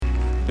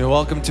You're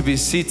welcome to be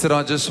seated.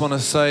 I just want to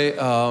say,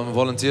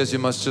 volunteers, you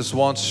must just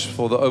watch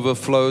for the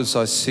overflows.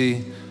 I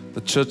see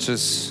the church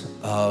is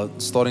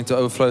starting to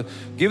overflow.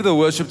 Give the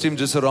worship team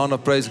just a round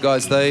of praise,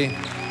 guys. They've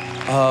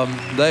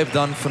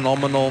done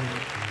phenomenal.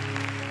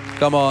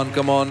 Come on.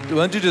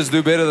 Won't you just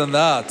do better than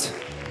that?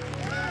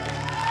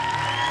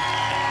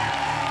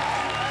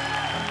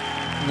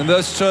 In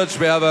this church,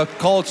 we have a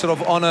culture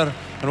of honor.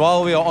 And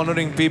while we are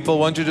honoring people,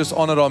 won't you just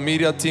honor our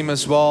media team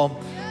as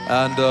well?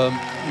 And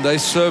they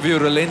serve you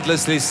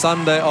relentlessly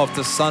Sunday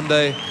after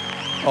Sunday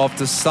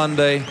after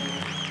Sunday.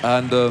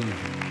 And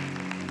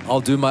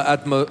I'll do my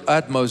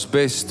utmost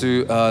best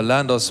to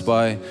land us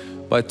by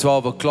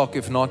 12 o'clock.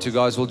 If not, you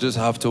guys will just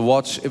have to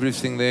watch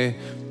everything there.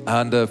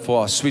 And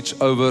for our switch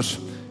over,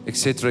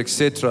 etc.,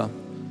 etc.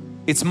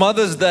 It's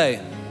Mother's Day.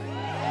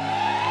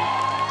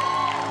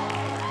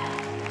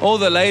 All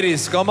the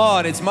ladies, come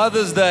on, it's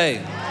Mother's Day.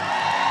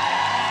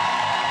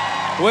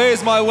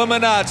 Where's my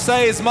woman at?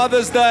 Say it's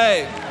Mother's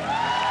Day.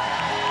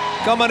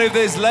 Come on, if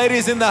there's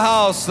ladies in the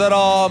house that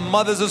are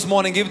mothers this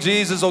morning, give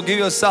Jesus or give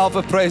yourself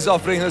a praise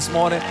offering this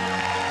morning.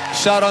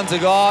 Shout unto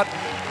God.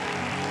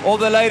 All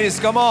the ladies,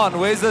 come on,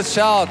 where's the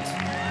shout?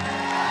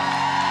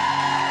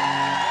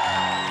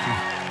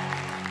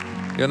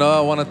 You know,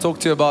 I want to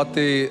talk to you about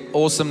the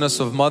awesomeness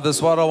of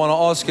mothers. What I want to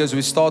ask you as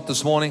we start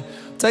this morning,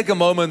 take a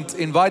moment,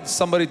 invite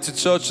somebody to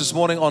church this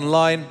morning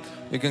online.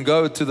 You can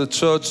go to the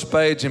church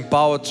page,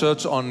 Empower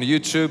Church on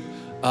YouTube.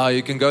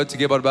 You can go to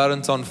Gebhardt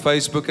Berndt on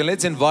Facebook, and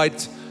let's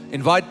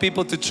invite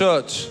people to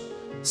church.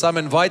 So I'm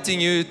inviting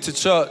you to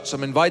church.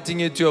 I'm inviting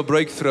you to your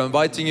breakthrough. I'm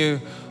inviting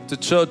you to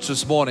church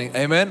this morning.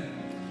 Amen.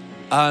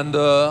 And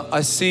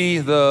I see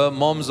the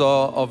moms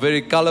are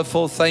very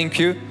colorful. Thank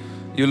you.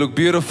 You look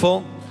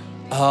beautiful.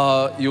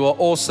 You are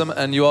awesome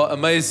and you are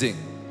amazing.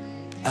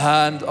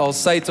 And I'll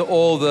say to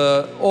all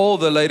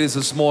the ladies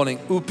this morning,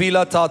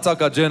 Upila tata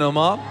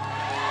kajenoma,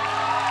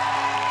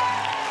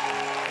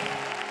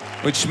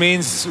 which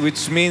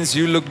means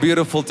you look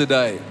beautiful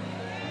today.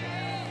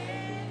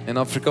 In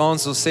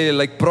Afrikaans sal sê jy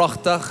lyk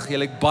pragtig, jy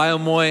lyk baie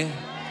mooi,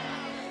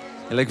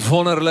 jy lyk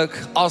wonderlik,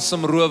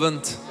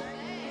 asemrowend.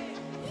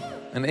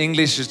 In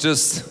English it's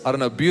just, I don't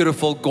know,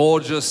 beautiful,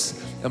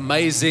 gorgeous,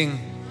 amazing,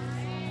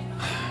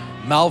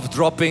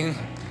 mouth-dropping.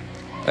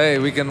 Hey,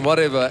 we can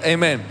whatever,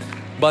 amen.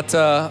 But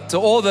to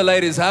all the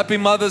ladies, happy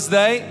Mother's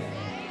Day.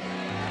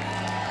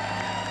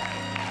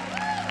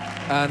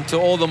 And to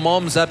all the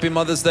moms, happy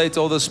Mother's Day.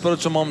 To all the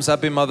spiritual moms,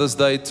 happy Mother's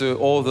Day. To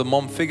all the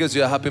mom figures,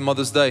 yeah, happy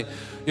Mother's Day.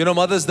 You know,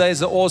 Mother's Day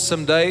is an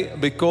awesome day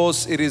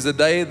because it is a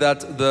day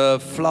that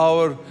the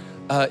flower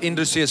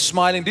industry is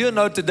smiling. Do you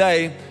know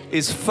today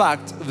is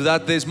fact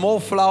that there's more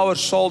flowers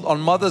sold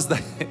on Mother's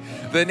Day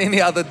than any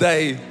other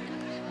day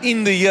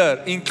in the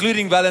year,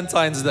 including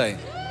Valentine's Day.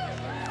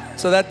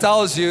 So that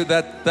tells you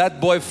that that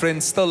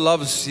boyfriend still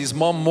loves his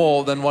mom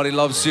more than what he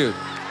loves you.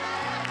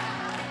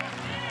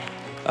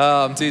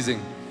 I'm teasing.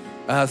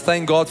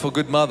 Thank God for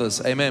good mothers.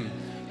 Amen.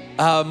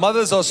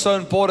 Mothers are so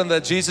important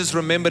that Jesus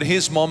remembered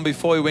his mom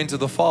before he went to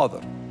the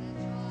Father.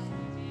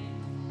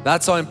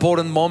 That's how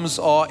important moms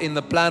are in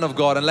the plan of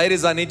God. And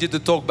ladies, I need you to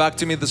talk back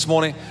to me this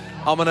morning.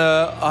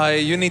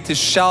 You need to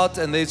shout,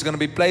 and there's going to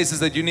be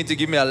places that you need to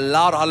give me a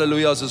loud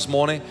hallelujahs this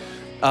morning.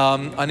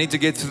 I need to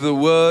get through the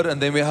word,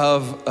 and then we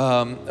have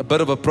a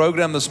bit of a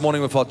program this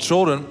morning with our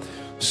children.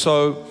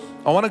 So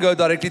I want to go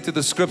directly to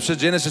the scripture,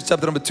 Genesis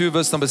chapter number 2,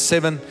 verse number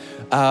 7,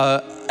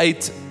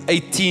 8,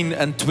 18,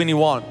 and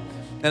 21.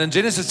 And in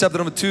Genesis chapter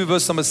number 2,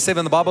 verse number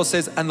 7, the Bible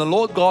says, "And the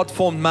Lord God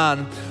formed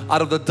man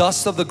out of the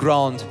dust of the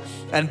ground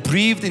and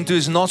breathed into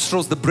his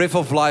nostrils the breath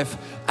of life,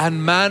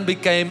 and man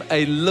became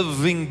a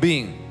living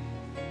being."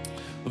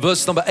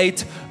 Verse number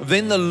 8,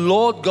 "Then the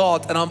Lord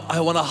God," and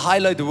I want to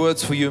highlight the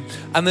words for you,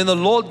 "and then the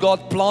Lord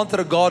God planted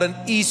a garden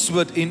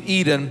eastward in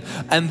Eden,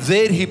 and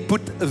there he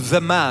put the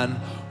man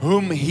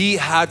whom he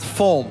had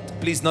formed."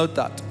 Please note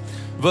that.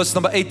 Verse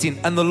number 18,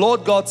 "And the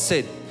Lord God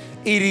said,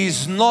 it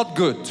is not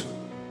good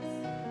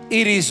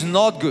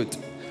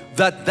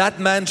that that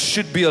man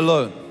should be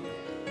alone.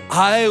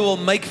 I will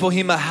make for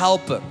him a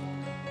helper,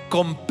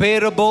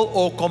 comparable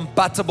or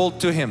compatible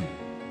to him."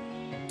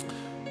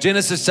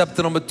 Genesis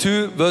chapter number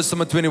 2, verse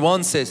number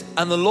 21 says,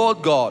 "And the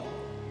Lord God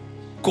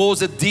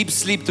caused a deep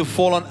sleep to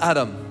fall on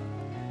Adam,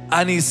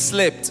 and he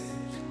slept.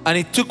 And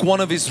he took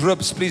one of his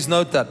ribs," please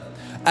note that,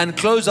 "and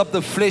closed up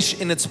the flesh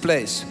in its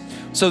place.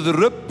 So the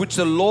rib which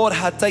the Lord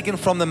had taken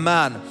from the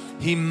man,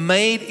 he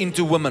made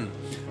into woman,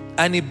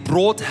 and he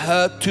brought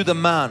her to the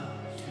man.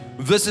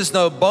 This is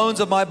now bones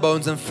of my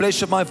bones and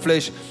flesh of my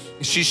flesh.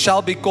 She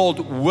shall be called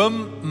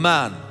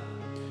woman,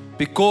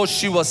 because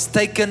she was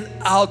taken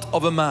out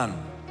of a man."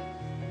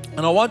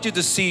 And I want you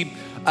to see,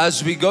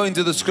 as we go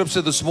into the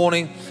scripture this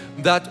morning,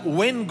 that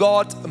when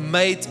God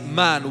made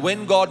man,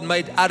 when God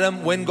made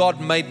Adam, when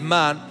God made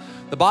man,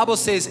 the Bible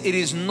says it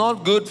is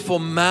not good for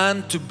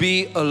man to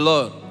be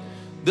alone.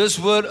 This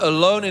word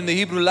alone in the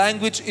Hebrew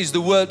language is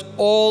the word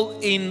all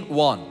in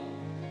one.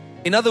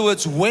 In other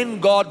words, when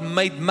God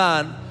made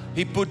man,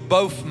 he put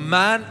both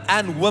man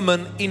and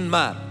woman in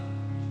man.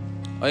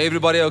 Are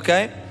everybody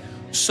okay?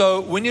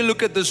 So when you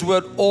look at this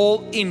word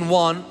all in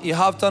one, you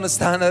have to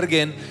understand that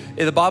again.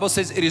 The Bible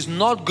says it is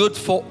not good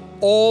for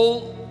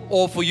all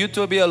or for you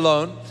to be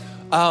alone.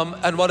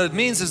 And what it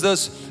means is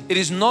this: it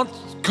is not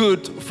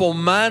good for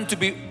man to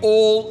be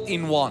all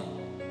in one.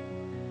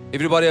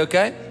 Everybody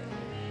okay?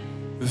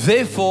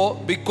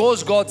 Therefore,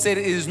 because God said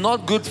it is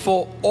not good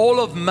for all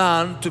of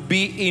man to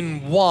be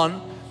in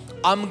one,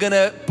 I'm going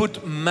to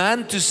put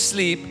man to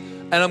sleep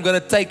and I'm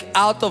going to take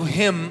out of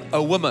him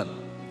a woman.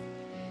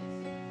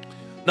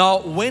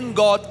 Now, when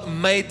God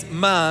made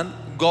man,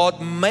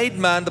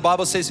 the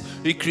Bible says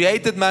He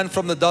created man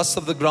from the dust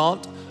of the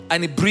ground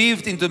and He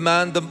breathed into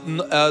man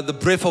the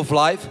breath of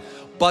life.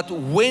 But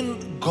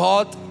when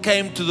God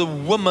came to the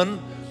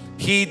woman,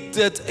 He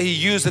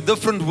used a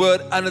different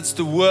word, and it's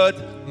the word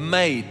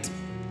made.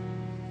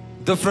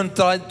 Different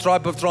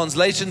type of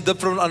translation,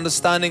 different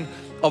understanding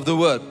of the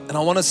word. And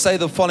I want to say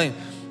the following,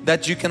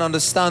 that you can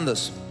understand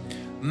this.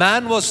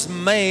 Man was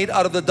made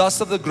out of the dust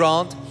of the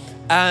ground,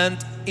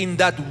 and in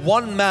that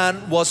one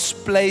man was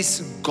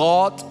placed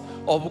God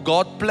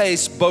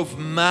placed both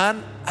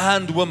man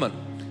and woman.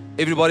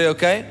 Everybody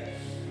okay?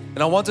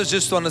 And I want us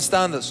just to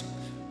understand this,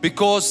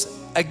 because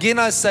again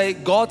I say,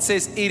 God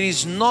says it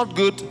is not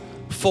good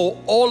for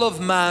all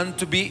of man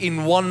to be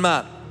in one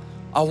man.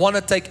 I want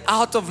to take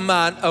out of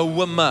man a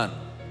woman.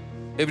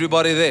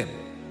 Everybody there?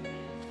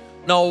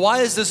 Now,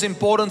 why is this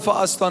important for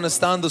us to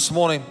understand this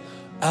morning?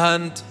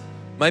 And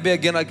maybe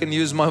again I can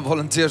use my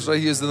volunteers I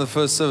used in the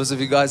first service. If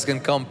you guys can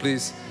come,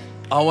 please.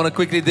 I want to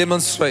quickly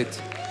demonstrate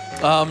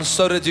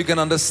so that you can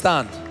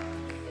understand.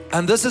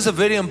 And this is a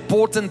very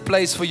important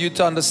place for you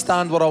to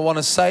understand what I want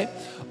to say.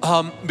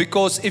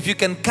 Because if you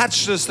can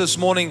catch this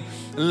morning,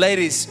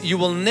 ladies, you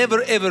will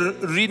never ever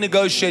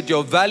renegotiate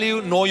your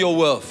value nor your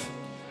worth.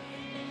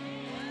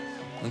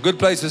 A good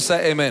place to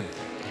say amen.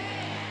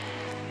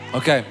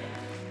 Okay.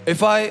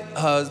 If I,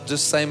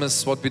 just same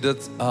as what we did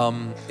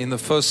in the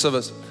first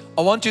service,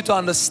 I want you to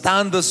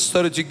understand this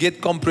so that you get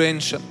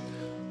comprehension.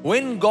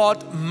 When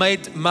God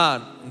made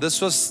man, this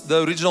was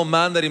the original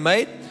man that He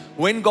made.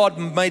 When God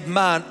made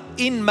man,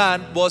 in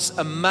man was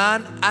a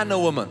man and a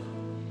woman.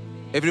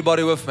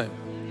 Everybody with me?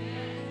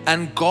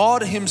 And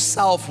God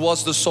Himself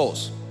was the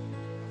source.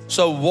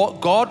 So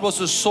God was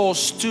the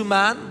source to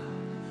man,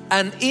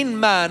 and in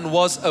man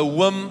was a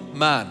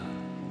woman.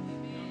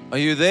 Are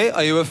you there?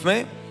 Are you with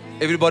me?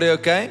 Everybody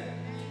okay?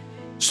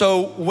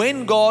 So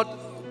when God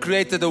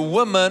created a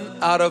woman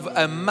out of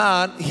a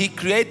man, He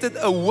created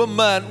a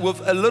woman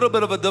with a little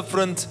bit of a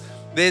different,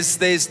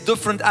 there's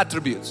different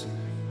attributes.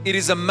 It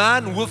is a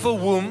man with a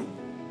womb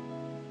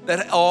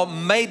that are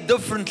made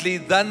differently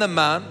than the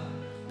man.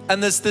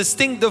 And this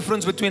distinct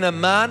difference between a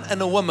man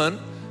and a woman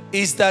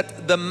is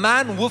that the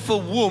man with a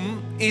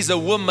womb is a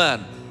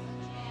woman.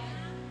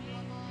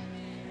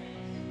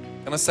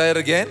 Can I say it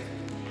again?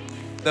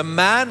 The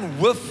man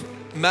with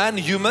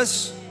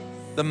humus,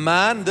 the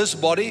man, this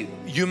body,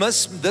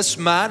 humus, this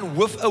man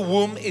with a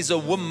womb is a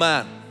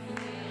woman.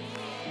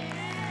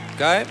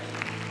 Okay?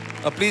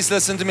 Now please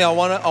listen to me. I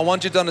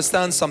want you to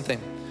understand something.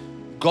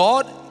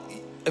 God,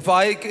 if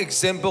I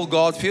example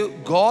God for you,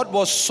 God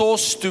was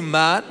source to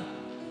man.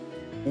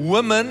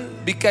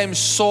 Woman became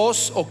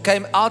source or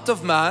came out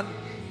of man,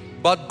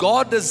 but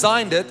God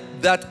designed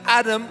it that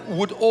Adam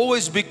would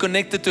always be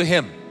connected to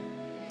Him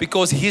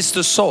because He's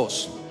the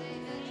source.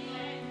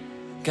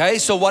 Okay,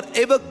 so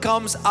whatever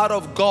comes out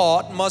of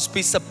God must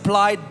be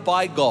supplied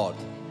by God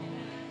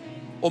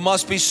or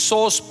must be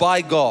sourced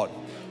by God.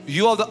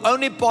 You are the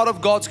only part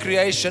of God's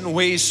creation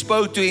where He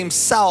spoke to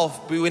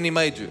Himself when He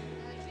made you.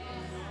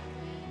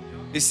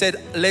 He said,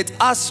 let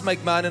us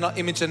make man in our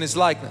image and His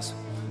likeness.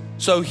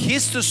 So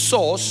He's the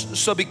source.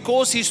 So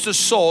because He's the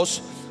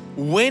source,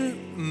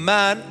 when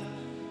man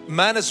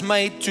is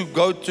made to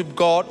go to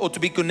God or to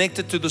be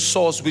connected to the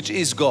source, which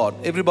is God.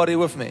 Everybody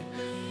with me?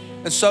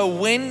 And so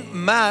when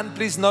man,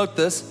 please note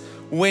this,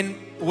 when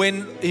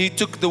He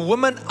took the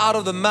woman out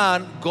of the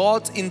man,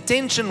 God's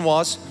intention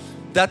was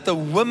that the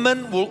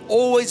woman will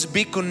always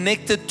be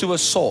connected to a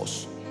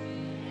source.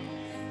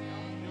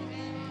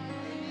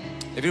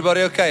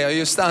 Everybody okay? Are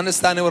you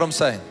understanding what I'm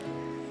saying?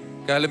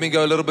 Okay, let me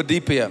go a little bit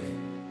deeper here.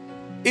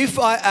 If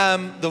I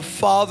am the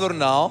father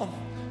now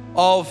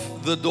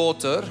of the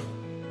daughter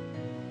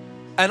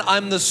and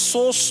I'm the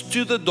source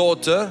to the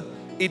daughter,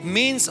 it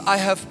means I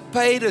have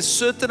paid a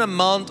certain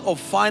amount of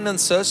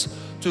finances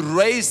to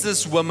raise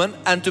this woman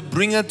and to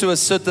bring her to a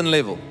certain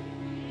level.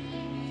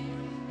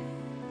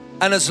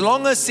 And as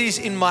long as she's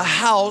in my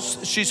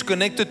house, she's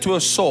connected to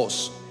a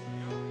source.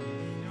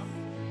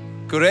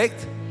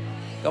 Correct?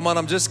 Come on,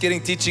 I'm just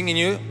getting teaching in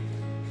you.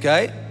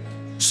 Okay?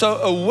 So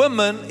a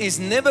woman is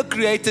never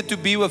created to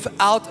be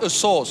without a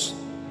source.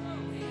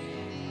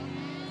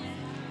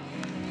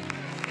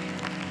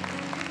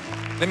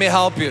 Let me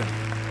help you.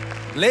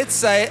 Let's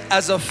say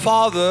as a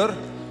father,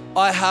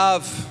 I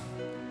have,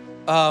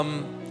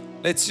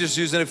 let's just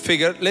use a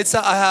figure. Let's say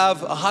I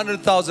have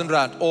 100,000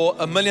 rand or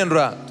 1,000,000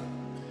 rand.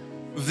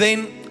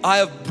 Then I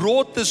have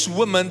brought this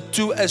woman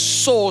to a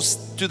source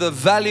to the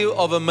value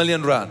of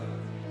 1,000,000 rand.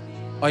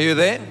 Are you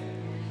there?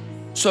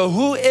 So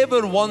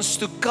whoever wants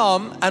to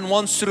come and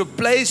wants to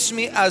replace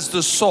me as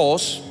the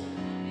source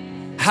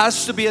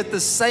has to be at the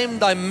same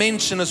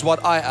dimension as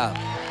what I am.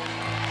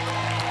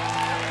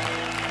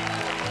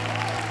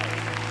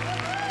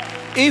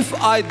 If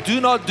I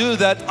do not do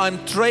that,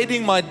 I'm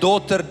trading my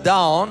daughter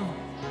down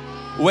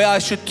where I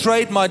should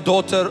trade my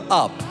daughter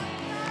up.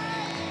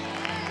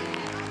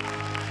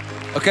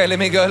 Okay, let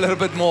me go a little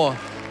bit more.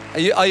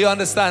 Are you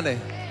understanding?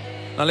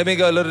 Now let me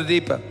go a little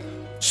deeper.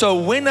 So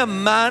when a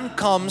man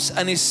comes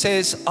and he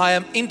says, I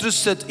am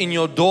interested in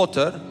your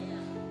daughter,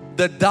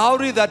 the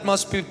dowry that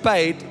must be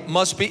paid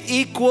must be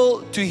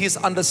equal to his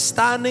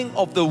understanding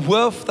of the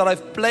worth that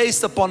I've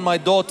placed upon my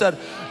daughter,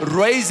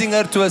 raising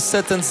her to a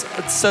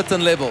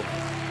certain level.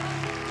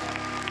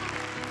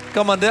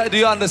 Come on, do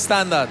you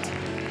understand that?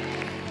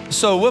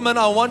 So women,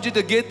 I want you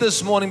to get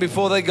this morning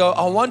before they go,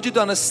 I want you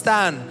to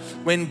understand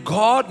when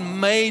God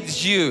made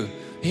you,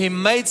 He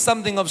made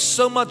something of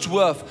so much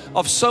worth,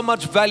 of so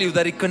much value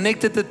that He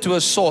connected it to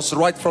a source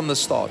right from the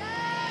start.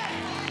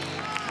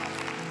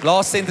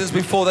 Last sentence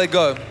before they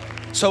go.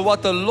 So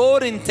what the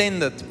Lord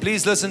intended,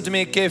 please listen to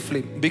me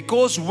carefully.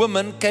 Because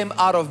woman came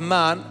out of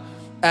man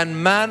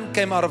and man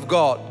came out of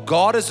God.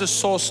 God is the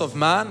source of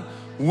man.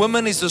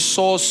 Woman is the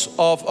source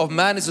of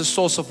man is the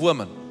source of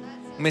woman.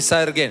 Let me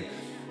say it again.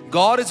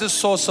 God is the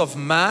source of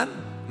man.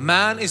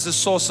 Man is the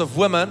source of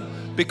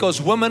woman,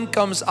 because woman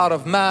comes out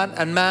of man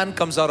and man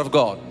comes out of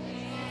God.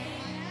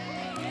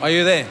 Are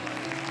you there?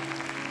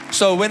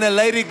 So when a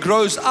lady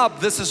grows up,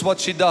 this is what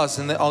she does.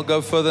 And then I'll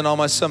go further now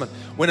my sermon.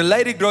 When a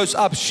lady grows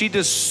up, she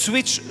just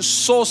switch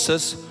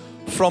sources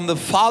from the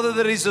father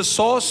that is the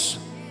source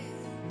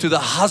to the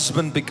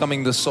husband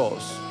becoming the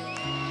source.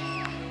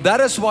 That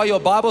is why your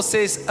Bible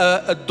says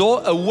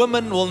a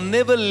woman will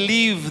never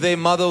leave their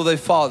mother or their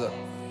father.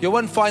 You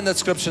won't find that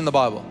scripture in the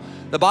Bible.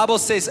 The Bible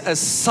says a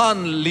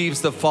son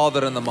leaves the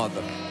father and the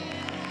mother.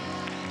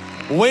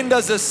 When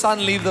does the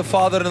son leave the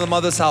father and the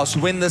mother's house?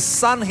 When the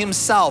son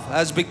himself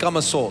has become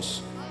a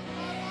source.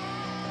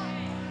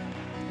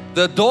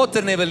 The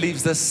daughter never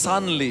leaves, the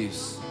son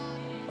leaves.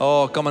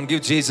 Oh, come on,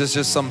 give Jesus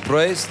just some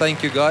praise.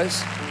 Thank you,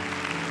 guys.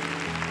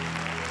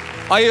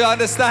 Are you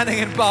understanding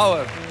in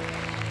power?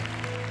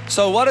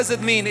 So what does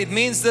it mean? It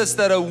means this,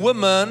 that a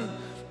woman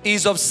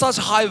is of such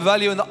high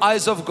value in the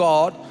eyes of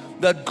God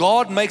that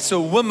God makes a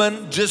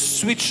woman just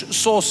switch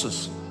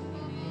sources.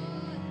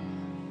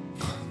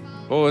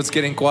 Oh, it's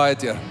getting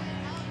quiet here.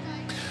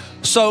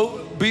 So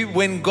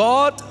when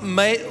God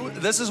made,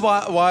 this is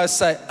why I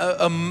say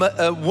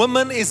a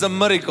woman is a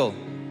miracle.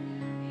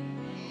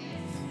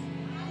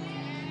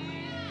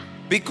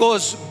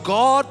 Because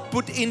God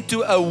put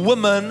into a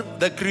woman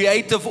the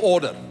creative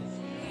order.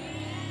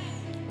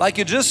 Like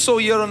you just saw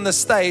here on the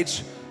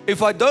stage,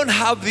 if I don't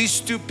have these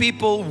two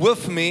people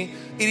with me,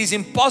 it is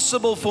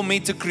impossible for me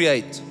to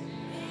create.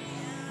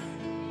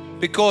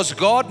 Because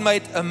God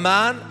made a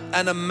man,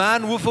 and a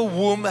man with a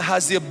womb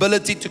has the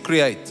ability to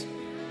create.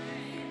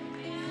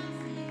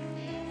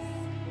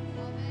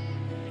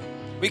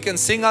 We can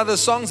sing other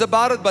songs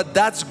about it, but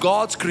that's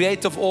God's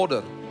creative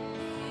order.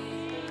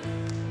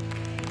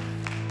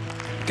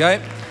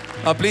 Okay?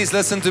 Now please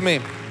listen to me.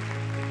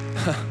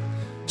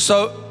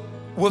 So,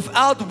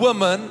 without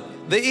woman,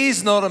 there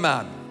is not a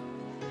man.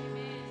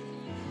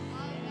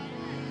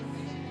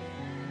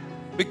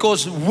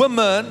 Because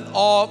women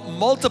are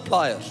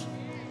multipliers.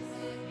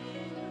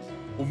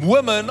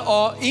 Women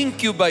are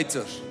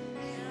incubators.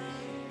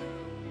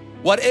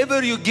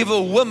 Whatever you give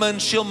a woman,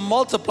 she'll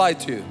multiply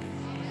to you.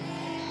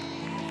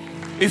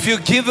 If you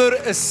give her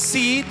a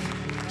seed,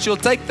 she'll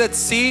take that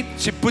seed,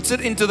 she puts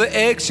it into the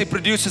egg, she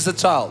produces a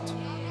child.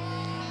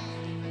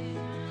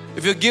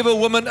 If you give a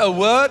woman a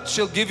word,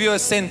 she'll give you a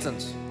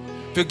sentence.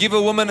 If you give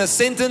a woman a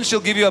sentence, she'll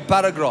give you a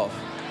paragraph.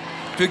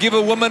 If you give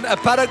a woman a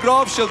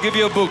paragraph, she'll give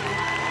you a book.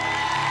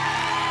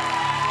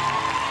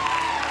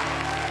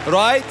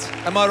 Right?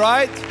 Am I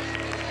right?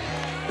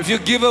 If you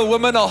give a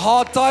woman a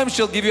hard time,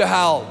 she'll give you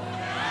hell.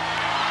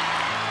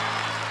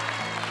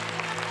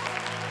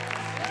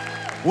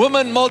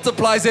 Woman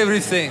multiplies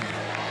everything.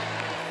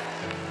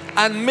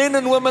 And men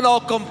and women are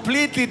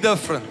completely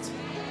different.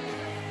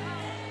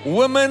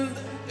 Women,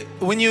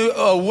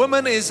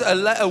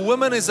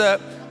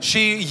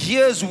 she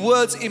hears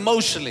words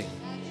emotionally.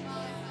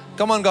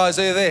 Come on guys,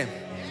 are you there?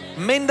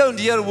 Men don't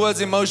hear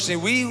words emotionally.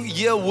 We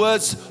hear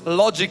words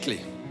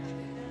logically.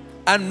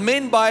 And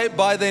men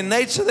by their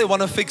nature, they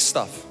want to fix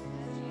stuff.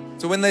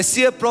 So when they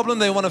see a problem,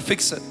 they want to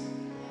fix it.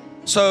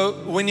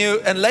 So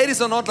and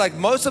ladies are not like,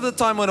 most of the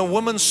time when a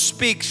woman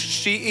speaks,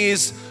 she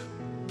is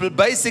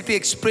basically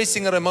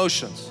expressing her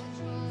emotions.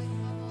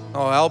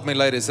 Oh, help me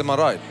ladies, am I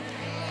right?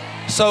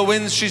 So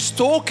when she's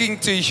talking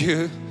to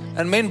you,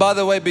 and men, by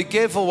the way, be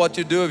careful what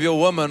you do with your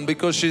woman,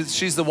 because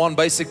she's the one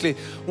basically.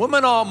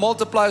 Women are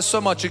multipliers so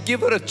much. You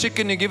give her a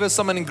chicken, you give her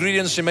some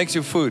ingredients, she makes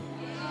you food.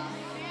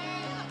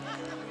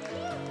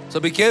 So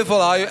be careful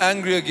how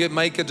angry you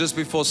make it just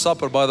before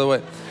supper, by the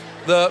way.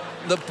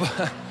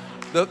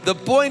 The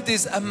point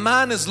is, a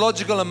man is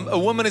logical, a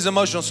woman is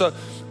emotional. So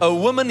a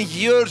woman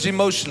hears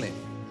emotionally,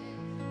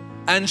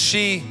 and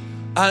she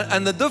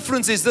And the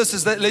difference is this,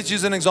 is that, let's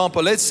use an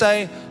example. Let's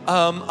say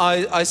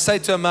I say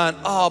to a man,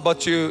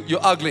 but you're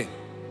ugly.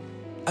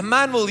 A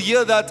man will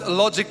hear that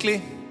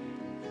logically.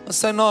 I'll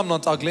say, no, I'm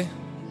not ugly.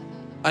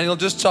 And he'll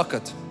just chuck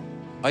it.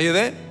 Are you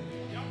there?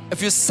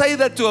 If you say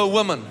that to a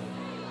woman,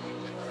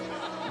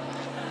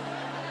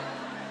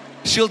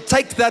 she'll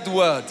take that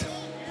word.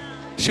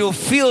 She'll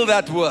feel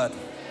that word.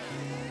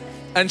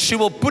 And she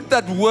will put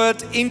that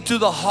word into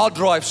the hard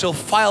drive. She'll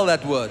file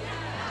that word.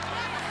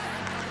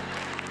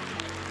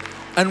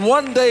 And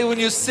one day when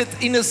you sit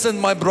innocent,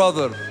 my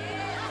brother,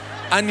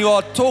 and you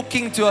are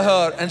talking to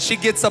her and she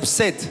gets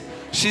upset,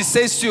 she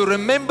says to you,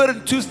 remember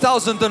in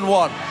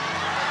 2001,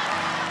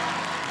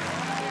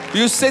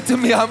 you said to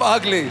me I'm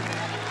ugly.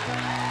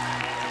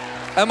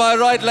 Am I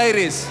right,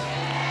 ladies?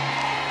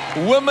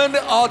 Women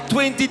are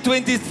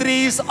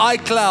 2023's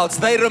iClouds.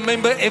 They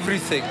remember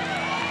everything.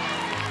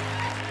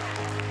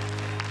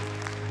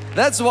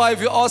 That's why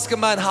if you ask a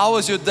man, how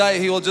was your day?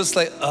 He will just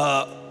say,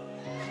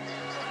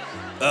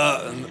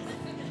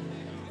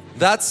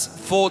 That's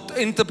for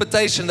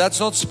interpretation. That's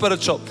not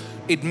spiritual.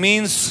 It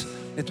means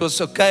it was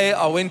okay.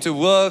 I went to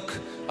work.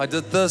 I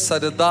did this, I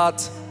did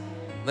that.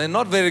 They're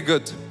not very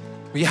good.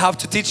 We have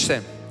to teach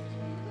them.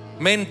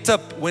 Men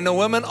tip, when a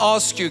woman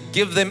asks you,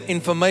 give them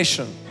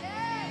information.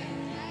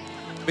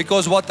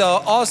 Because what they're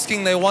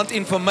asking, they want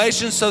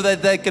information so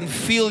that they can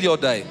feel your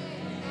day.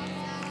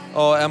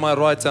 Oh, am I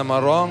right? Am I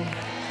wrong?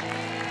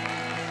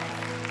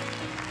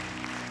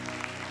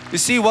 You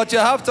see, what you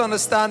have to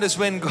understand is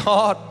when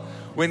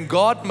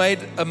God made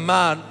a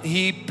man,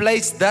 He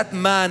placed that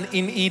man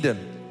in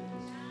Eden.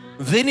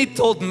 Then He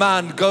told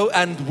man, go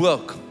and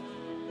work.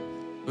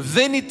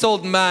 Then He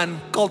told man,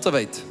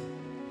 cultivate.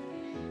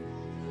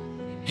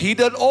 He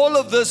did all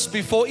of this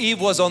before Eve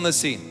was on the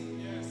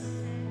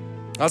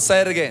scene. I'll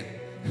say it again.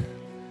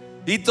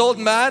 He told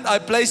man, I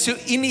place you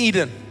in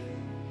Eden,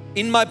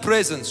 in my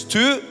presence.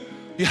 2,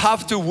 you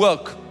have to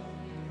work.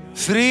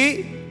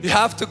 3, you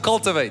have to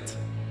cultivate.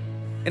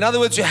 In other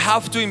words, you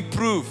have to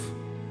improve.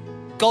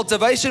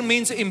 Cultivation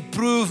means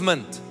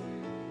improvement.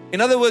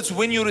 In other words,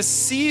 when you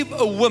receive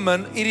a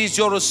woman, it is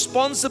your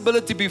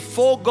responsibility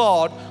before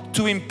God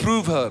to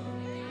improve her.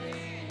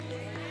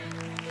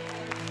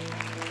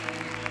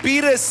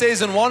 Peter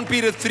says in 1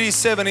 Peter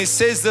 3:7, he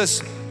says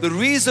this, the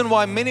reason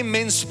why many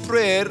men's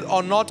prayer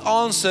are not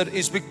answered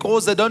is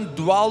because they don't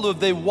dwell with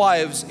their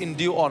wives in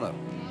due honor.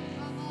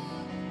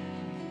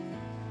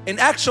 In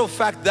actual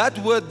fact, that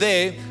word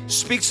there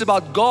speaks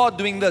about God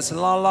doing this,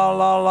 la la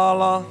la la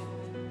la,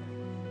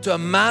 to a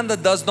man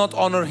that does not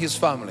honor his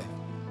family.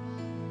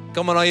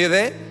 Come on, are you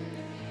there?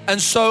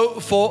 And so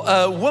for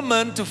a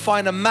woman to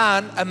find a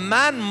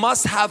man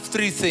must have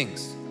 3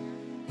 things.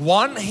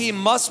 1, he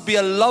must be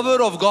a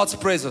lover of God's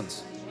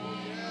presence.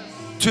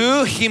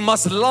 2, he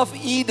must love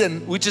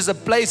Eden, which is a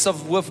place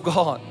with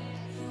God.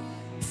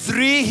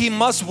 3, he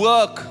must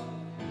work.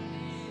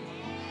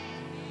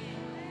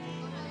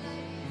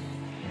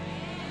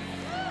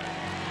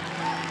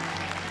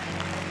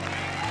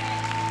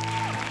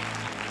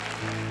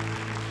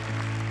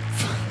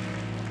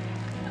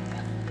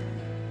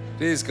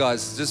 Please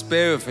guys, just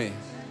bear with me.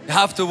 You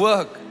have to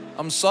work.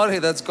 I'm sorry,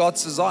 that's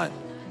God's design.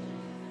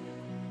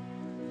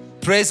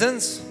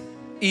 Presence,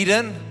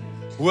 Eden,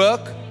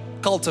 work,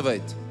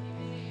 cultivate.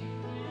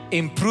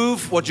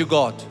 Improve what you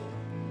got.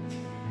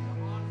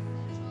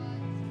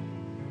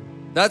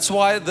 That's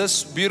why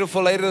this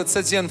beautiful lady that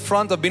sits here in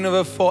front, I've been with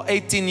her for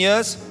 18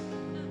 years.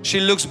 She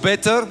looks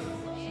better.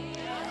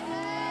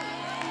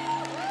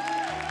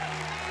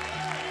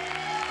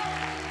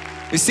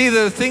 You see,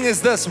 the thing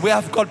is this, we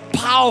have got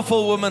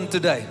powerful women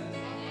today.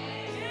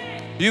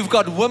 You've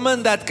got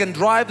women that can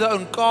drive their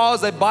own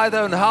cars, they buy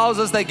their own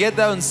houses, they get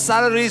their own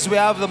salaries. We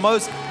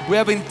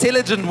have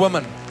intelligent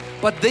women.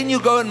 But then you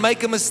go and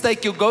make a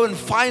mistake. You go and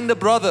find a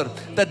brother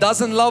that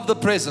doesn't love the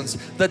presence,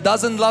 that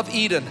doesn't love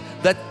Eden,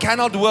 that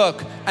cannot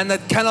work and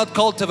that cannot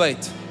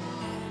cultivate.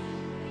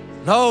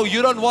 No,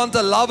 you don't want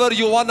a lover,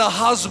 you want a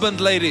husband,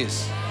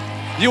 ladies.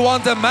 You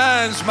want a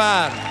man's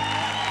man.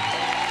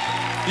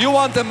 You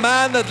want a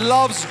man that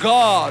loves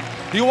God.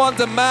 You want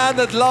a man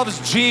that loves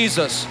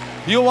Jesus.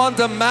 You want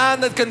a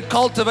man that can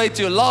cultivate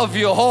you, love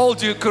you,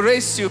 hold you,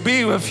 caress you,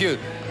 be with you.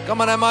 Come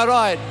on, am I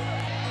right?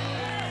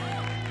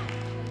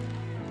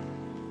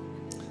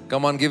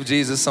 Come on, give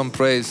Jesus some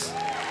praise.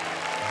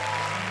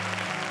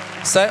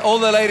 Say, all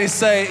the ladies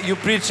say, you're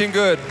preaching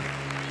good.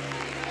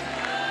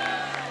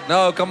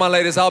 No, come on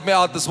ladies, help me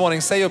out this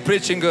morning. Say, you're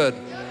preaching good.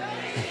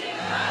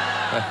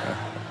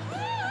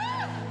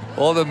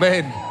 All the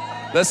men.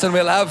 Listen,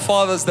 we'll have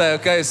Father's Day,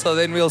 okay? So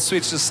then we'll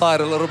switch the side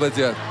a little bit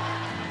here.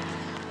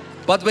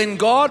 But when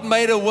God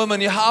made a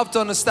woman, you have to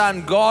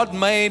understand, God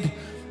made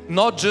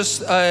not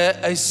just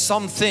a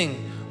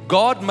something.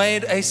 God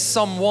made a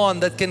someone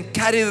that can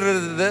carry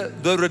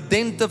the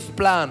redemptive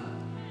plan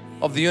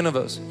of the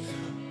universe.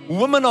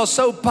 Women are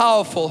so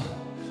powerful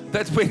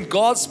that when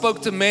God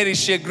spoke to Mary,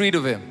 she agreed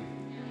with him.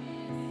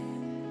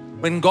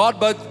 When God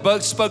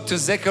both spoke to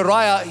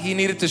Zechariah, he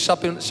needed to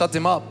shut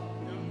him up.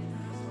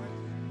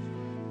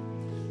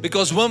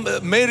 Because when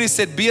Mary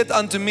said, be it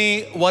unto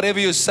me whatever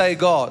you say,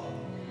 God.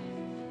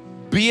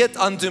 Be it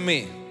unto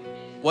me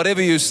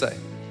whatever you say.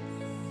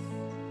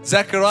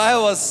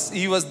 Zechariah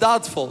was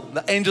doubtful.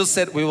 The angel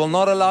said, we will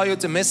not allow you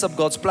to mess up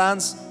God's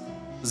plans.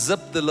 Zip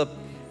the lip.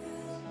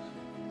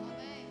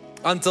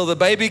 Until the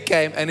baby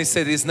came and he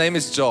said, his name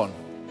is John.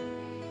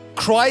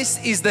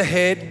 Christ is the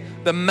head.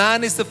 The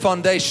man is the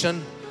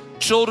foundation.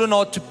 Children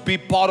are to be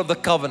part of the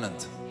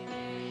covenant.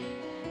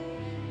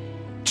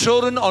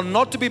 Children are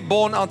not to be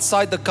born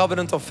outside the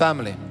covenant of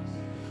family.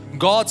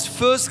 God's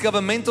first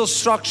governmental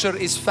structure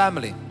is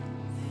family.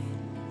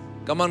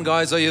 Come on,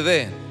 guys, are you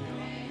there?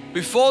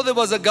 Before there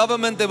was a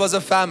government, there was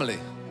a family.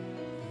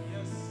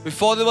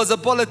 Before there was a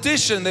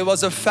politician, there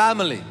was a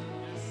family.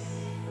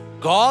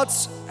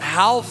 God's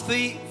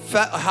healthy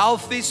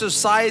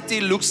society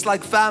looks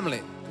like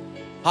family.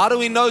 How do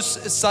we know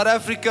South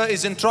Africa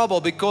is in trouble?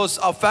 Because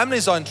our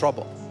families are in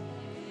trouble.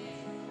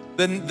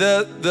 Then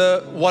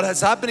what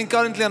is happening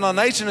currently in our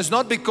nation is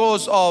not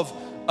because of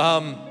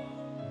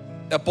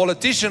a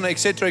politician,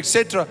 etc.,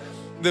 etc.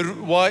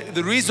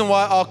 The reason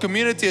why our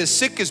community is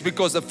sick is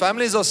because the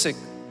families are sick.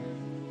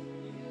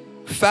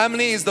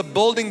 Family is the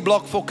building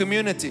block for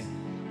community.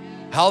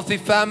 Healthy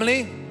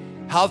family,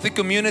 healthy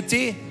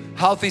community,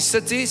 healthy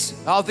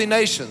cities, healthy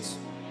nations.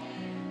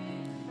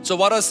 So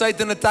what does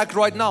Satan attack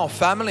right now?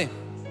 Family.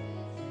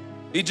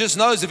 He just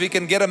knows if he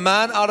can get a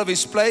man out of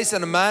his place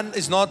and a man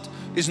is not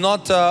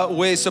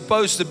where he's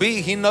supposed to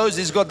be, he knows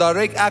he's got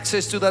direct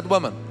access to that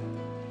woman.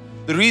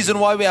 The reason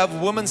why we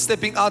have women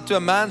stepping out to a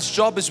man's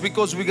job is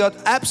because we got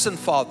absent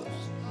fathers.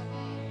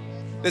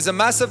 There's a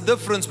massive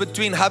difference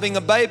between having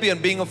a baby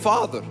and being a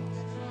father.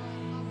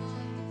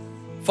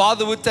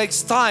 Fatherhood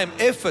takes time,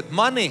 effort,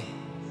 money.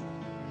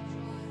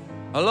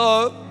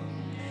 Hello?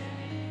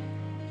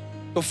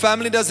 Your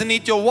family doesn't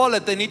need your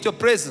wallet, they need your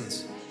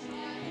presence.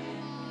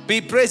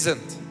 Be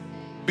present,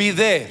 be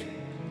there,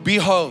 be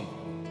home.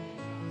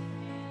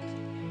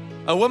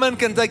 A woman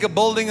can take a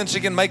building and she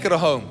can make it a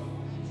home.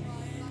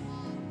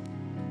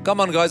 Come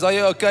on, guys, are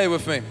you okay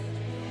with me?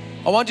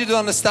 I want you to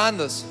understand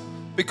this,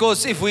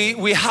 because if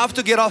we have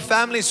to get our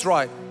families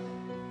right.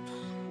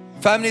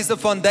 Family is the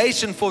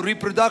foundation for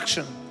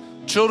reproduction.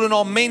 Children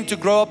are meant to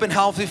grow up in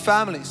healthy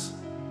families.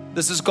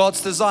 This is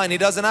God's design. He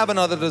doesn't have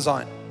another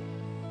design.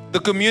 The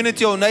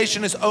community or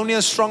nation is only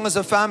as strong as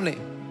a family.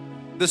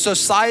 The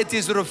society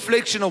is a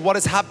reflection of what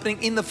is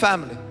happening in the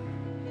family.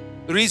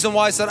 The reason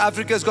why South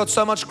Africa has got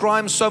so much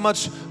crime, so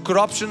much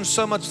corruption,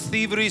 so much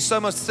thievery, so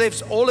much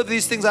thefts, all of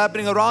these things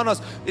happening around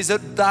us is a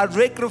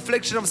direct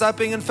reflection of what's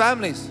happening in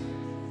families.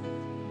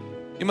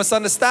 You must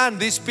understand,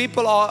 these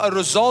people are a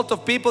result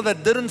of people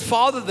that didn't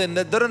father them,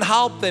 that didn't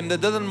help them, that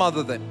didn't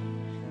mother them.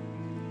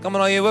 Come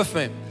on, are you with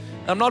me?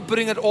 I'm not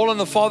putting it all on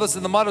the fathers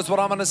and the mothers. What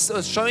I'm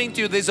showing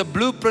to you, there's a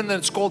blueprint and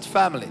it's called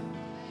family.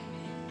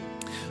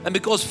 And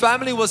because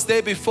family was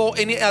there before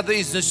any other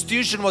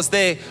institution was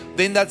there,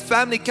 then that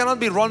family cannot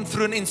be run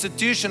through an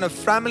institution. A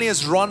family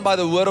is run by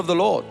the word of the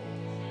Lord.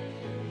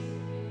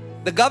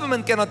 The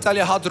government cannot tell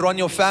you how to run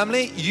your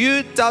family.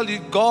 You tell you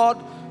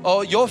God,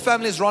 or your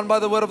family is run by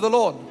the word of the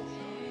Lord.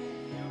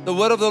 The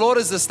word of the Lord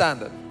is the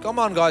standard. Come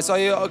on, guys.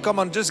 Come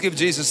on, just give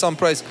Jesus some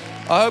praise.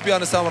 I hope you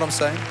understand what I'm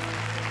saying.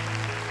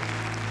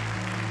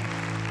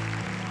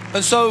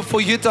 And so for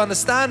you to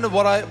understand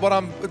what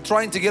I'm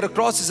trying to get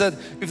across is that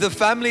if the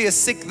family is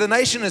sick, the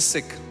nation is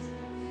sick.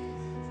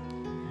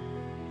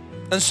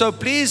 And so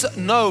please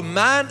know,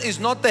 man is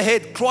not the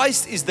head,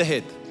 Christ is the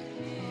head.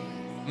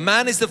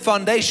 Man is the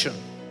foundation.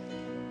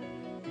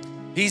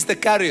 He's the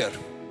carrier.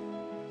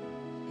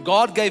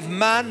 God gave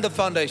man the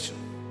foundation.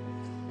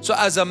 So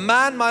as a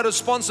man, my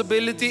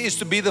responsibility is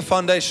to be the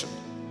foundation.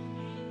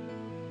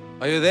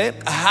 Are you there?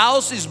 A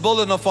house is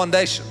built on a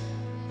foundation.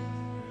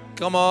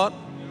 Come on.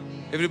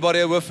 Everybody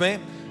are with me?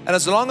 And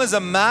as long as a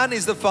man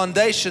is the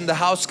foundation, the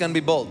house can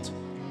be built.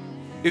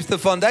 If the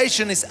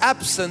foundation is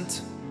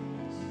absent,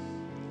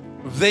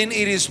 then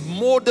it is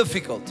more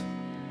difficult.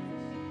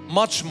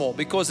 Much more.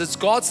 Because it's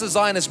God's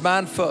design as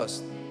man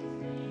first.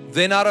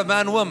 Then out of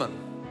man, woman.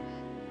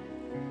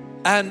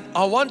 And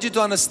I want you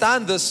to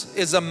understand this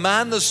as a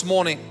man this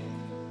morning,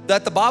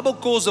 that the Bible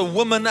calls a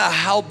woman a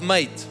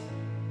helpmate.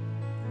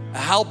 A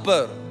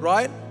helper,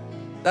 right?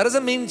 That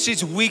doesn't mean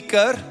she's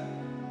weaker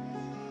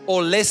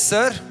or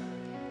lesser.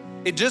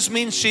 It just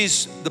means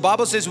the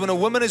Bible says when a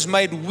woman is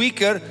made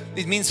weaker,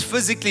 it means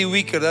physically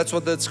weaker. That's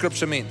what that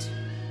scripture means.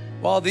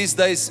 Well, these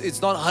days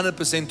it's not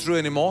 100% true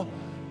anymore.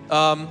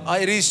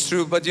 It is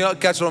true, but you know,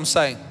 catch what I'm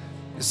saying.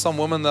 There's some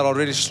women that are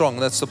really strong.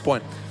 That's the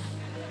point.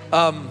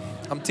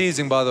 I'm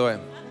teasing, by the way.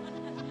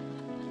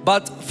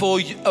 But for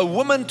a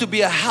woman to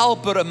be a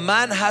helper, a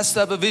man has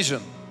to have a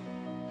vision.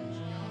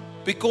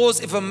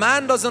 Because if a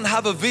man doesn't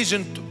have a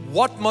vision,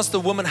 what must a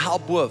woman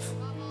help with?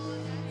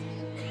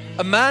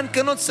 A man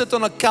cannot sit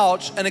on a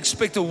couch and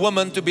expect a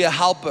woman to be a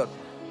helper.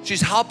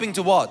 She's helping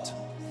to what?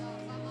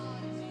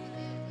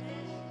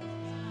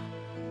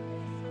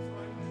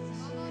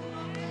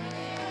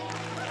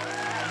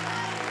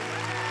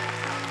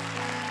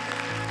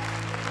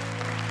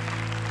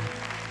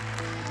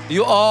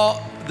 You are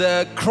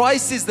the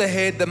Christ is the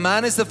head, the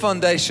man is the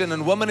foundation,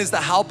 and woman is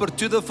the helper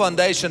to the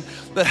foundation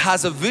that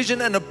has a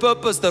vision and a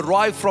purpose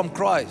derived from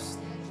Christ.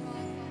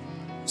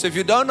 So if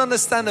you don't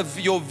understand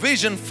your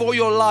vision for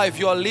your life,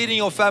 you are leading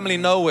your family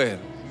nowhere.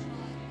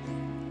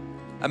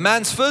 A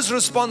man's first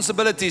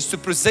responsibility is to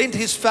present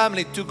his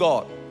family to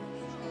God.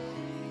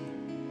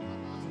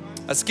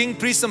 As king,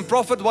 priest, and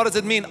prophet, what does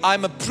it mean?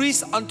 I'm a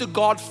priest unto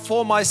God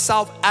for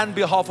myself and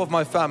behalf of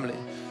my family.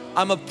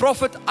 I'm a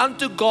prophet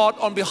unto God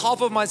on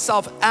behalf of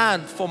myself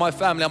and for my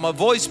family. I'm a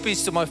voice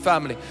piece to my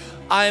family.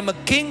 I am a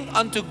king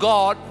unto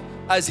God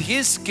as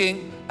His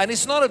king, and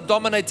He's not a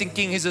dominating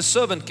king, He's a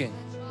servant king.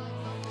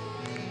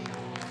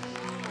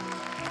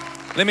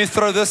 Let me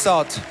throw this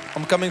out.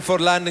 I'm coming for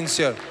landings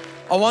here.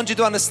 I want you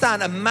to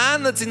understand, a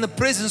man that's in the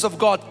presence of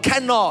God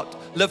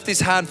cannot lift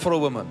his hand for a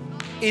woman.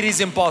 It is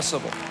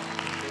impossible.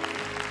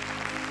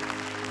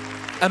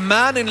 A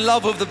man in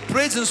love with the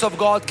presence of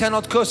God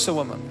cannot curse a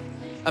woman.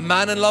 A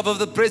man in love with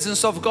the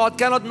presence of God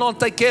cannot not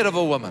take care of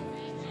a woman.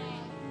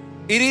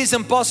 It is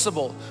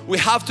impossible. We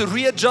have to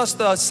readjust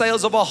the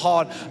sails of our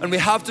heart, and we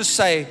have to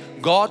say,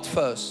 God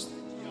first.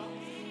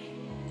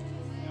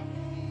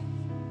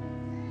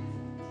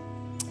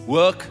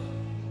 Work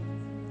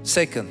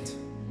second.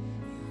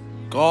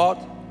 God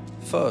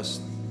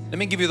first. Let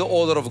me give you the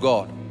order of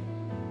God.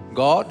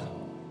 God,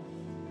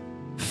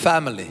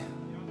 family,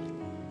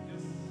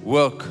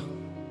 work,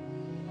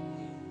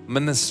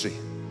 ministry.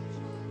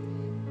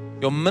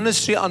 Your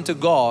ministry unto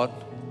God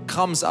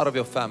comes out of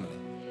your family.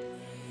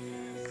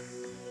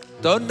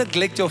 Don't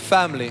neglect your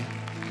family.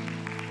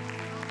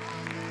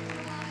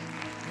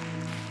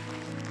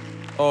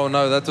 Oh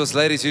no, that was,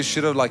 ladies, you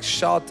should have like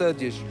shouted.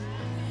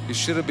 You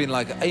should have been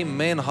like,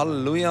 amen,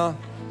 hallelujah.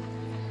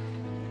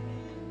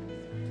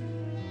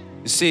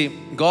 You see,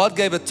 God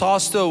gave a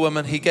task to a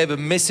woman. He gave a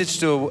message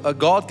to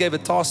God gave a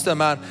task to a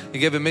man. He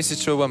gave a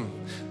message to a woman.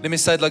 Let me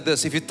say it like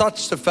this. If you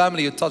touch the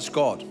family, you touch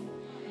God.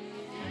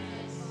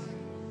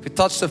 If you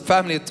touch the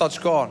family, you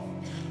touch God.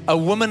 A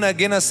woman,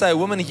 again I say, a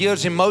woman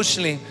hears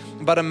emotionally,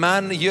 but a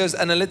man hears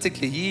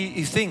analytically.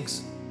 He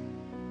thinks.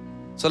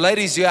 So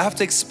ladies, you have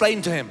to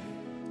explain to him.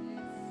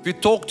 If you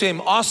talk to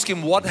him, ask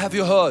him, what have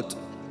you heard?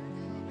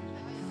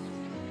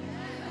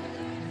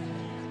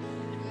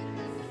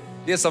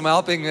 Yes, I'm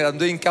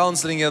doing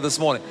counseling here this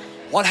morning.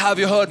 What have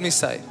you heard me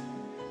say?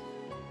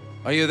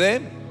 Are you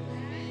there?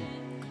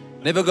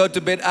 Never go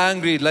to bed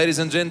angry, ladies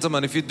and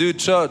gentlemen. If you do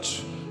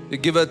church, you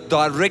give a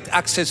direct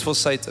access for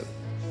Satan.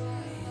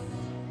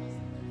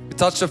 You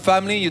touch the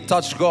family, you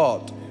touch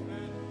God.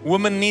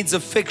 Woman needs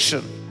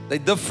affection. They're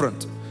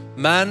different.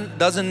 Man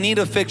doesn't need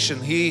affection.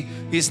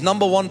 His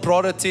number one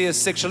priority is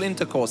sexual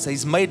intercourse.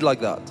 He's made like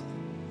that.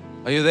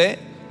 Are you there?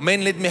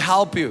 Men, let me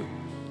help you.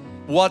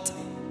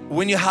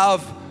 When you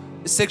have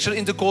sexual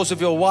intercourse with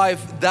your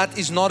wife, that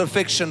is not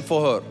affection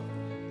for her.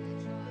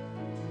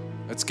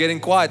 It's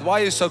getting quiet.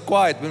 Why are you so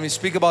quiet when we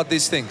speak about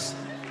these things?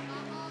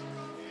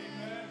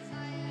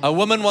 A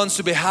woman wants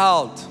to be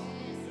held.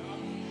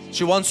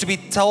 She wants to be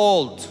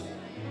told.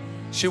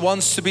 She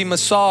wants to be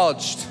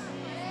massaged.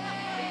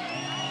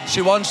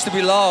 She wants to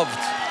be loved.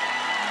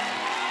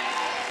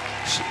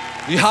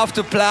 You have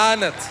to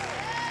plan it.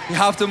 You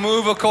have to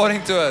move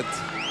according to it.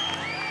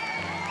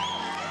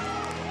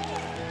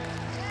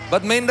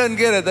 But men don't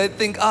get it. They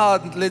think,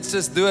 let's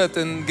just do it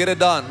and get it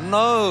done.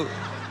 No.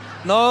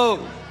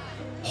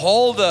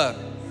 Hold her.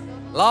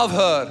 Love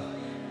her.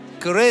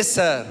 Caress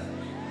her.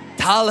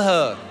 Tell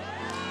her.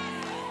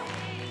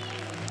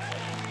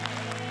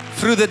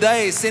 Through the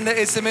day, send her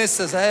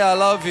SMSs. Hey, I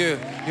love you.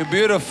 You're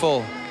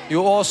beautiful.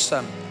 You're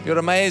awesome. You're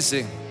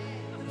amazing.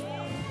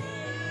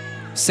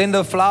 Send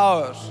her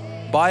flowers.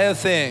 Buy her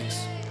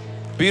things.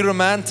 Be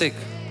romantic.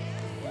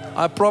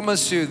 I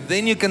promise you,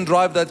 then you can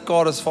drive that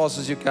car as fast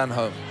as you can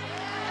home.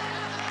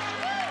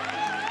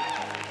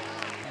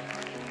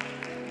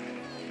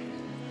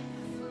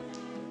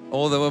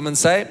 All the women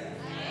say?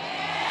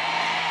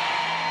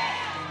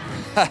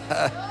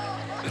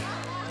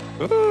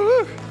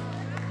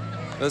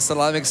 Listen,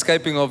 I'm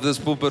escaping off this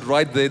pulpit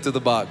right there to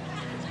the back.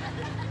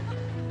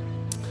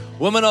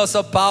 Women are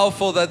so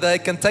powerful that they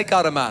can take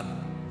out a man.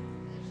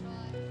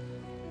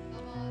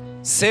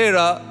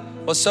 Sarah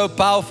was so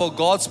powerful.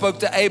 God spoke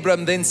to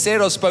Abram, then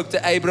Sarah spoke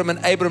to Abram,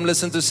 and Abram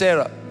listened to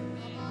Sarah.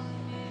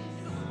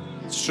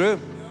 It's true.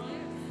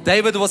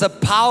 David was a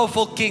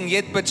powerful king,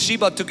 yet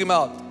Bathsheba took him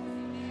out.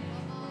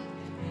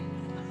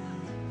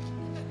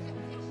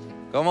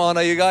 Come on,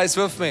 are you guys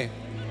with me?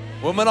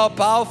 Women are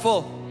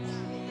powerful.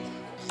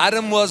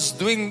 Adam was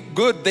doing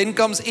good, then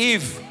comes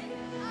Eve.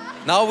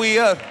 Now we're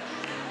here.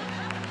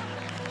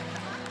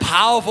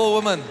 Powerful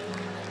woman.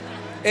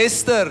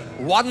 Esther,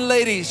 one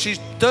lady, she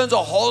turns a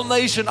whole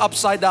nation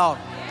upside down.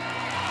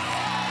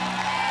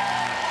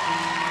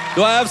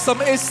 Do I have some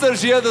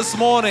Esthers here this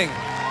morning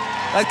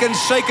that can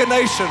shake a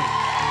nation?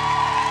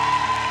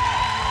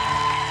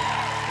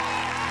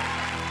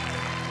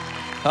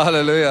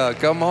 Hallelujah,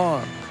 come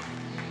on.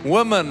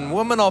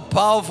 Women are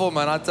powerful,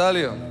 man, I tell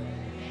you.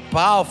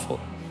 Powerful.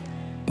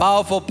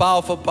 Powerful,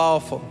 powerful,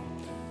 powerful.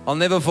 I'll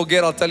never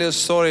forget, I'll tell you a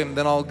story,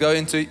 then I'll go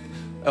into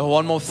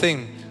one more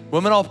thing.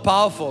 Women are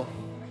powerful.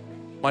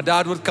 My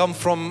dad would come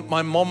from,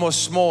 my mom was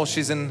small.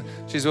 She's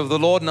with the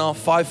Lord now,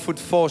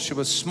 5'4". She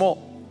was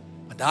small.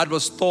 My dad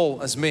was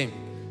tall as me.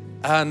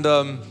 And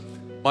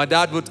my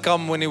dad would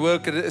come when he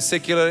worked at a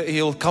secular,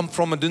 he'll come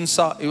from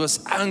Adunsa. He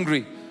was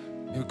angry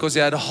because he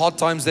had hard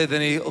times there.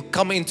 Then he'll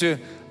come into,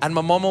 and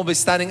my mom will be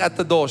standing at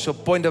the door. She'll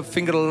point her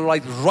finger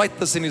like right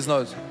this in his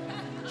nose.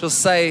 She'll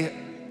say,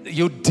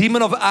 "You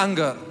demon of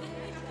anger,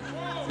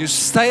 you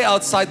stay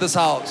outside this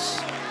house.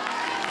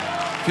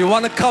 If you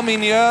want to come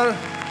in here,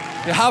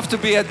 you have to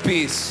be at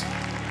peace."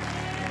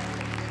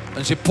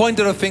 And she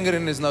pointed her finger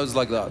in his nose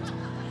like that.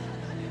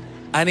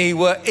 And he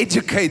were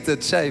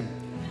educated, shame.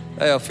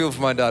 Hey, I feel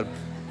for my dad.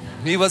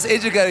 He was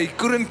educated, he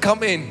couldn't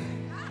come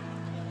in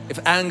if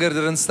anger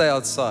didn't stay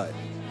outside.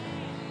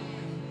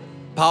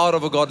 Power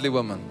of a godly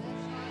woman.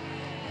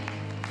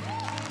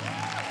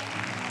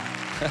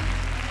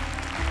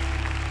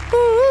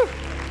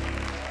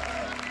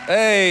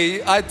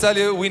 Hey, I tell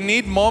you, we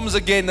need moms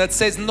again that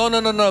says, no,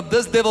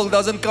 this devil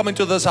doesn't come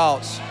into this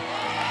house.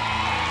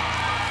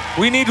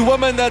 We need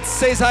women that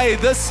says, hey,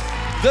 this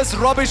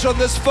rubbish on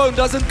this phone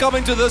doesn't come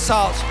into this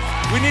house.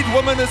 We need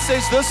women that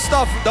says, this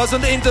stuff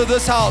doesn't enter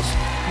this house.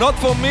 Not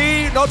for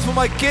me, not for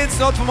my kids,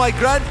 not for my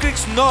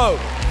grandkids, no.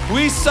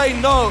 We say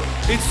no,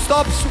 it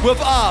stops with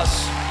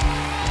us.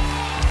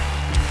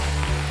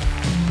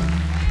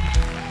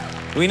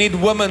 We need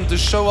women to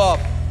show up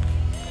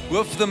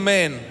with the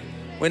men.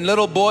 When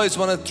little boys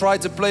want to try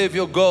to play with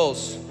your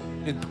girls,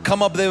 you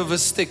come up there with a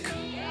stick.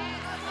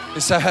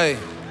 You say, hey.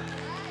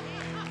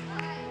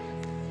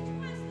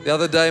 The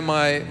other day,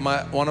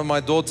 one of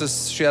my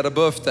daughters, she had a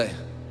birthday.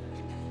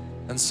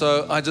 And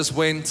so I just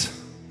went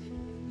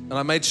and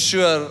I made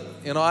sure,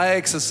 I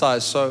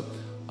exercise, so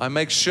I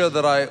make sure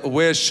that I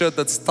wear a shirt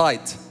that's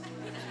tight.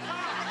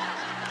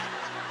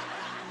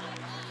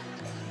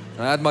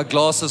 And I had my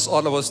glasses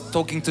on, I was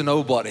talking to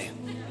nobody.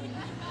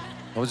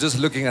 I was just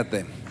looking at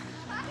them.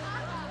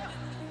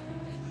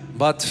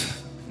 But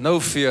no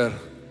fear.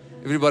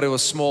 Everybody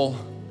was small,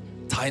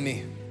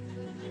 tiny.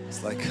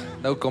 It's like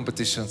no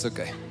competition, it's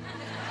okay.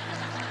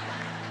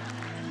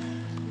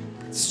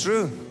 It's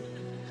true.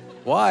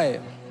 Why?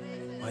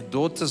 My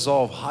daughters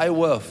are of high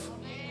worth.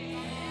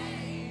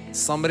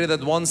 Somebody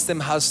that wants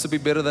them has to be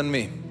better than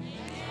me.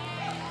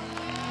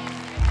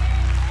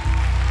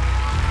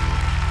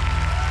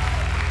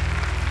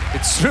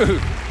 It's true.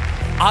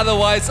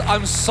 Otherwise,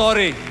 I'm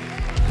sorry.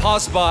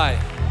 Pass by.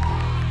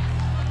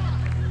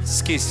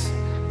 Skis.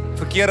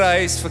 Verkeerde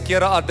huis,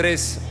 verkeerde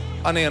adres.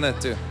 Ander ene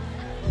toe.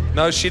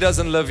 No, she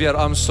doesn't live here.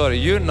 I'm sorry.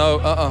 You know,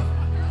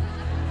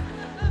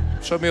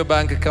 Show me your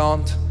bank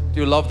account. Do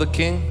you love the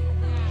King?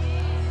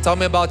 Tell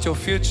me about your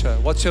future.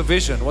 What's your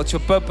vision? What's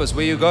your purpose?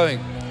 Where are you going?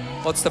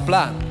 What's the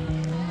plan?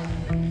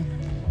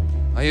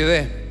 Are you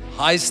there?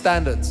 High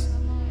standards.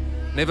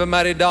 Never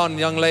marry down,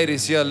 young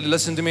ladies. Here,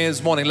 listen to me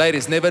this morning.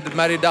 Ladies, never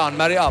marry down.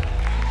 Marry up.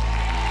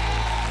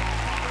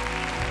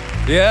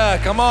 Yeah,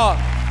 come on.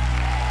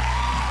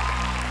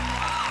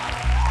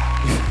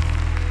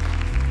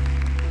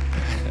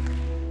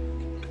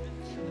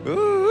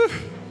 Ooh.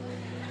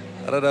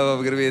 I don't know if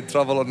I'm going to be in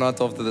trouble or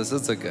not after this.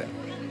 It's okay.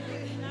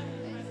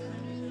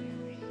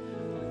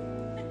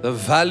 The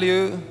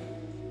value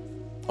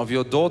of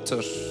your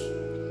daughter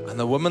and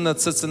the woman that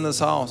sits in this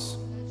house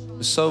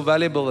is so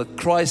valuable that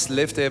Christ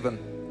left heaven.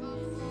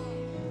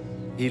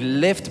 He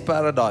left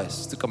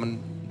paradise to come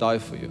and die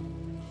for you.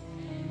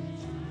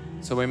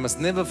 So we must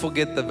never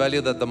forget the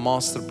value that the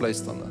Master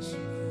placed on us.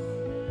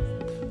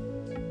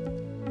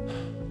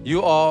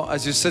 You are,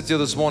 as you sit here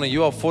this morning,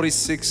 you are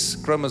 46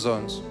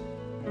 chromosomes.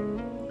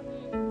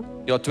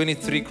 You are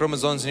 23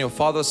 chromosomes on your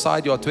father's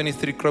side. You are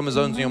 23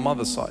 chromosomes on your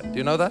mother's side. Do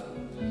you know that?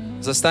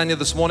 As I stand here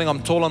this morning,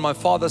 I'm tall on my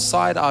father's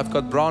side. I've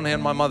got brown hair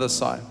on my mother's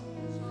side.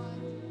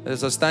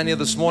 As I stand here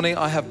this morning,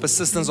 I have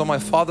persistence on my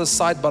father's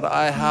side, but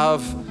I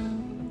have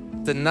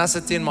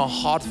tenacity in my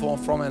heart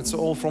from it. It's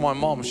all from my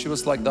mom. She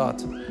was like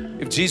that.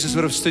 If Jesus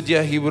would have stood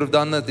here, he would have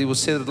done it. He would have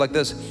said it like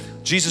this.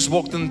 Jesus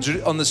walked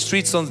on the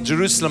streets of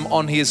Jerusalem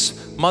on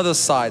his mother's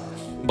side,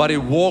 but he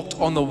walked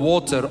on the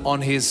water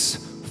on his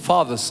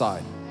father's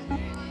side.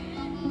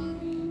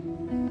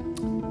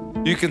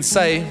 You can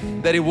say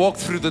that he walked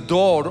through the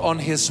door on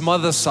his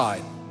mother's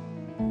side,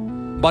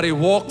 but he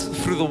walked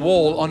through the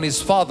wall on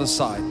his father's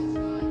side.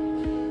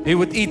 He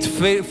would eat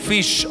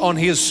fish on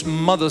his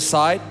mother's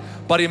side,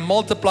 but he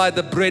multiplied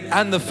the bread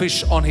and the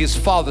fish on his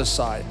father's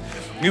side.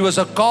 He was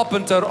a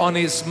carpenter on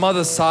his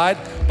mother's side,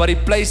 but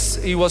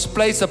he was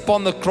placed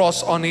upon the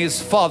cross on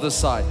his father's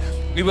side.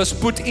 He was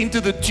put into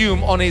the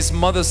tomb on his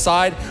mother's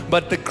side,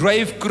 but the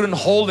grave couldn't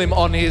hold him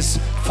on his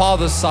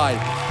father's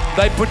side.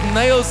 They put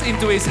nails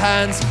into his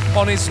hands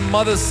on his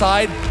mother's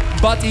side,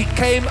 but he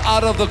came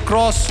out of the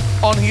cross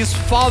on his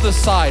father's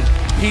side.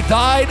 He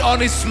died on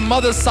his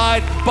mother's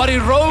side, but he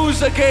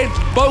rose again,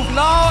 both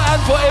now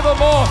and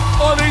forevermore,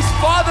 on his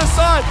father's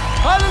side.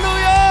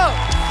 Hallelujah!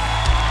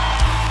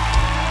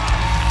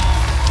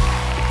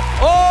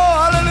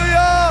 Oh,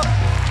 hallelujah!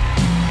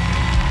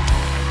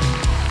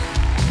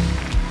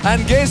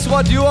 And guess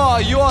what you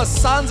are? You are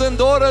sons and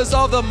daughters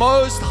of the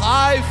Most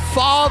High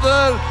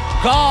Father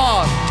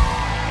God.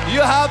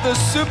 You have the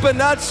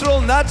supernatural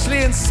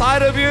naturally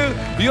inside of you.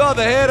 You are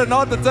the head and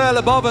not the tail,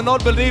 above and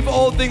not beneath.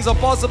 All things are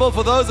possible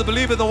for those that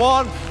believe in the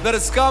one that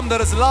has come,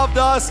 that has loved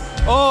us.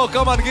 Oh,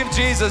 come on, give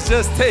Jesus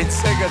just 10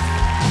 seconds.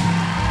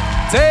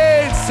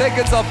 10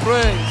 seconds of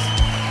praise.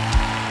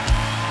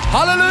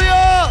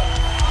 Hallelujah.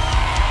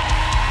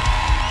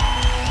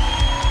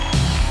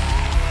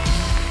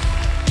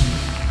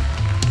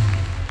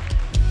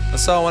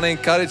 So I want to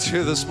encourage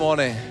you this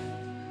morning.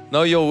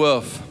 Know your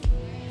worth.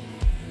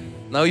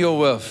 Know your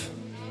worth.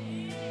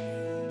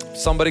 If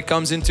somebody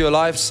comes into your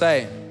life,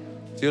 say,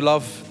 do you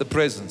love the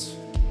presence?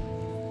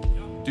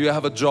 Do you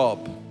have a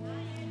job?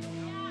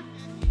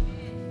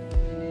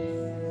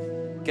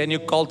 Can you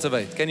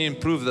cultivate? Can you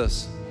improve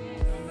this?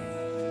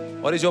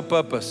 What is your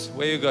purpose?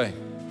 Where are you going?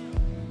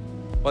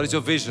 What is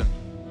your vision?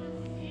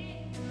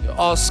 You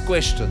ask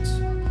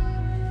questions.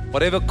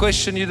 Whatever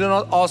question you do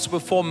not ask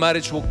before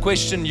marriage will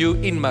question you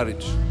in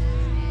marriage.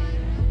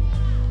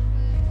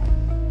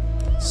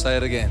 Say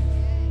it again.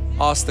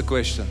 Ask the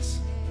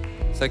questions.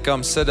 Say,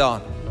 come, sit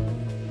down.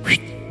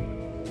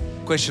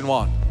 Question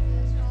 1.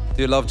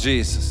 Do you love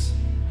Jesus?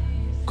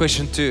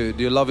 Question 2.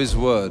 Do you love His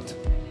Word?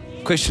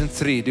 Question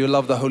 3. Do you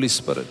love the Holy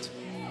Spirit?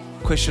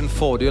 Question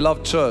 4. Do you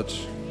love church?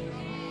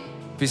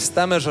 If He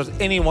stammers at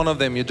any one of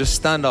them, you just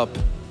stand up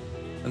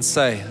and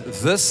say,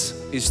 this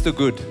is too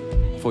good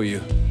for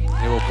you.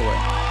 You walk away.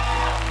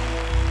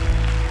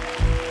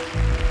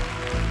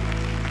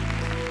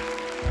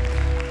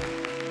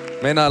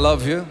 Men, I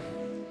love you.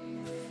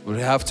 We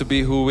have to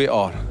be who we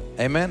are.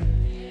 Amen.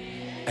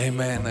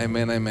 Amen.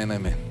 Amen. Amen.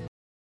 Amen.